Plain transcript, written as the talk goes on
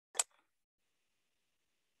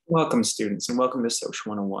Welcome, students, and welcome to Social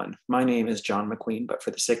 101. My name is John McQueen, but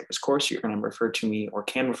for the sake of this course, you're going to refer to me or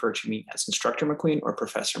can refer to me as Instructor McQueen or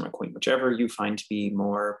Professor McQueen, whichever you find to be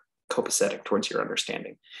more copacetic towards your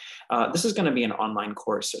understanding. This is going to be an online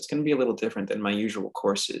course, so it's going to be a little different than my usual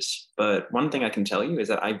courses. But one thing I can tell you is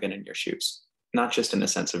that I've been in your shoes, not just in the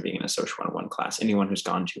sense of being in a Social 101 class. Anyone who's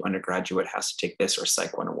gone to undergraduate has to take this or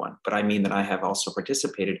Psych 101. But I mean that I have also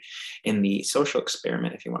participated in the social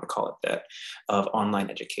experiment, if you want to call it that, of online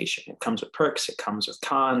education. It comes with perks, it comes with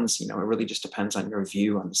cons. It really just depends on your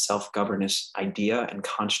view on the self-governance idea and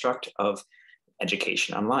construct of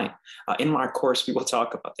education online. In our course, we will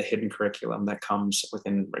talk about the hidden curriculum that comes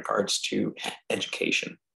within regards to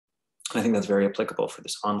education. I think that's very applicable for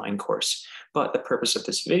this online course. But the purpose of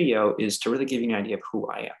this video is to really give you an idea of who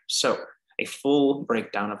I am. So a full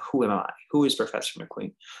breakdown of who am I? Who is Professor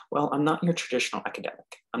McQueen? Well, I'm not your traditional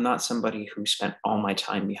academic. I'm not somebody who spent all my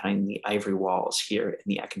time behind the ivory walls here in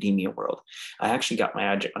the academia world. I actually got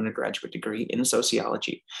my undergraduate degree in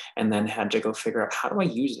sociology and then had to go figure out, how do I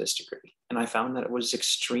use this degree? And I found that it was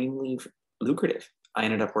extremely lucrative. I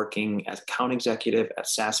ended up working as account executive at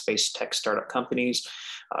SaaS-based tech startup companies,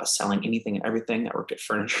 selling anything and everything. I worked at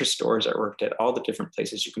furniture stores. I worked at all the different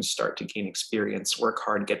places you can start to gain experience, work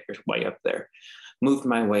hard, get your way up there. Moved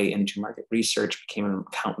my way into market research, became an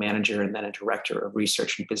account manager, and then a director of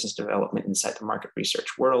research and business development inside the market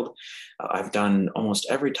research world. I've done almost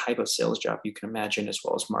every type of sales job you can imagine, as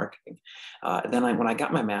well as marketing. When I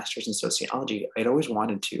got my master's in sociology, I'd always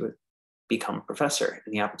wanted to become a professor,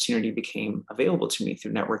 and the opportunity became available to me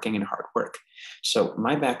through networking and hard work. So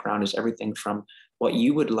my background is everything from what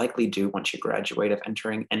you would likely do once you graduate, of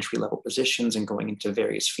entering entry-level positions and going into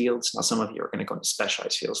various fields. Now, some of you are going to go into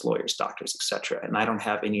specialized fields, lawyers, doctors, etc. And I don't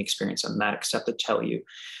have any experience on that except to tell you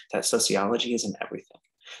that sociology is in everything.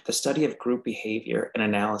 The study of group behavior and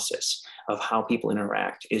analysis of how people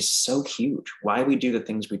interact is so huge. Why we do the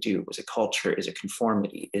things we do. Is it culture? Is it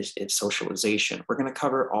conformity? Is it socialization? We're going to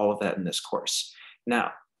cover all of that in this course.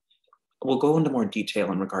 Now, we'll go into more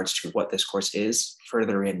detail in regards to what this course is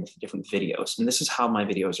further in with different videos. And this is how my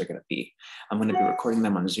videos are going to be. I'm going to be recording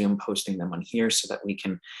them on Zoom, posting them on here so that we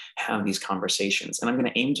can have these conversations. And I'm going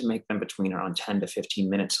to aim to make them between around 10 to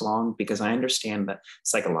 15 minutes long, because I understand that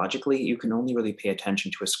psychologically, you can only really pay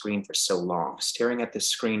attention to a screen for so long. Staring at this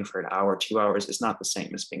screen for an hour, 2 hours is not the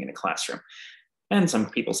same as being in a classroom. And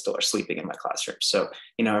some people still are sleeping in my classroom. So,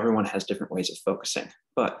 everyone has different ways of focusing.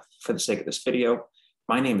 But for the sake of this video,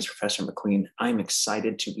 my name is Professor McQueen. I'm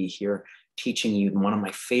excited to be here teaching you one of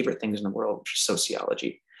my favorite things in the world, which is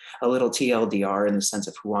sociology. A little TLDR in the sense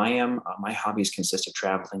of who I am. My hobbies consist of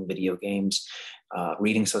traveling, video games,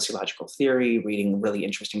 reading sociological theory, reading really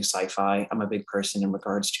interesting sci-fi. I'm a big person in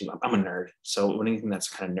regards to, I'm a nerd. So anything that's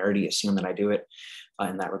kind of nerdy, assume that I do it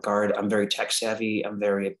in that regard. I'm very tech savvy. I'm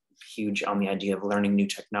very huge on the idea of learning new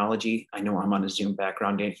technology. I know I'm on a Zoom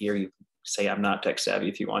background in here. You say I'm not tech savvy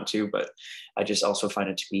if you want to, but I just also find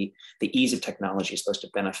it to be the ease of technology is supposed to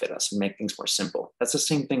benefit us and make things more simple. That's the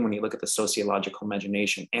same thing when you look at the sociological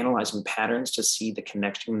imagination, analyzing patterns to see the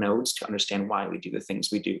connecting nodes to understand why we do the things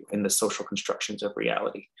we do in the social constructions of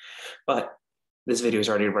reality. But this video is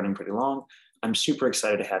already running pretty long. I'm super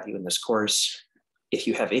excited to have you in this course. If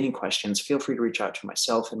you have any questions, feel free to reach out to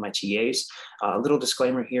myself and my TAs. A little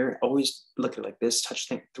disclaimer here, always look at it like this, touch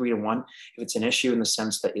think 3 to 1. If it's an issue in the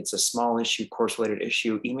sense that it's a small issue, course-related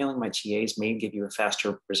issue, emailing my TAs may give you a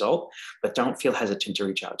faster result, but don't feel hesitant to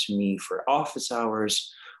reach out to me for office hours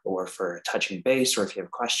or for touching base, or if you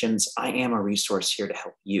have questions. I am a resource here to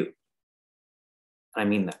help you. I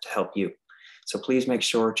mean that, to help you. So please make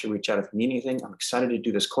sure to reach out if you need anything. I'm excited to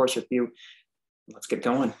do this course with you. Let's get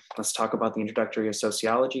going. Let's talk about the introductory of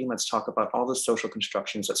sociology. Let's talk about all the social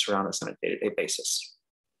constructions that surround us on a day-to-day basis.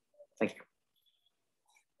 Thank you.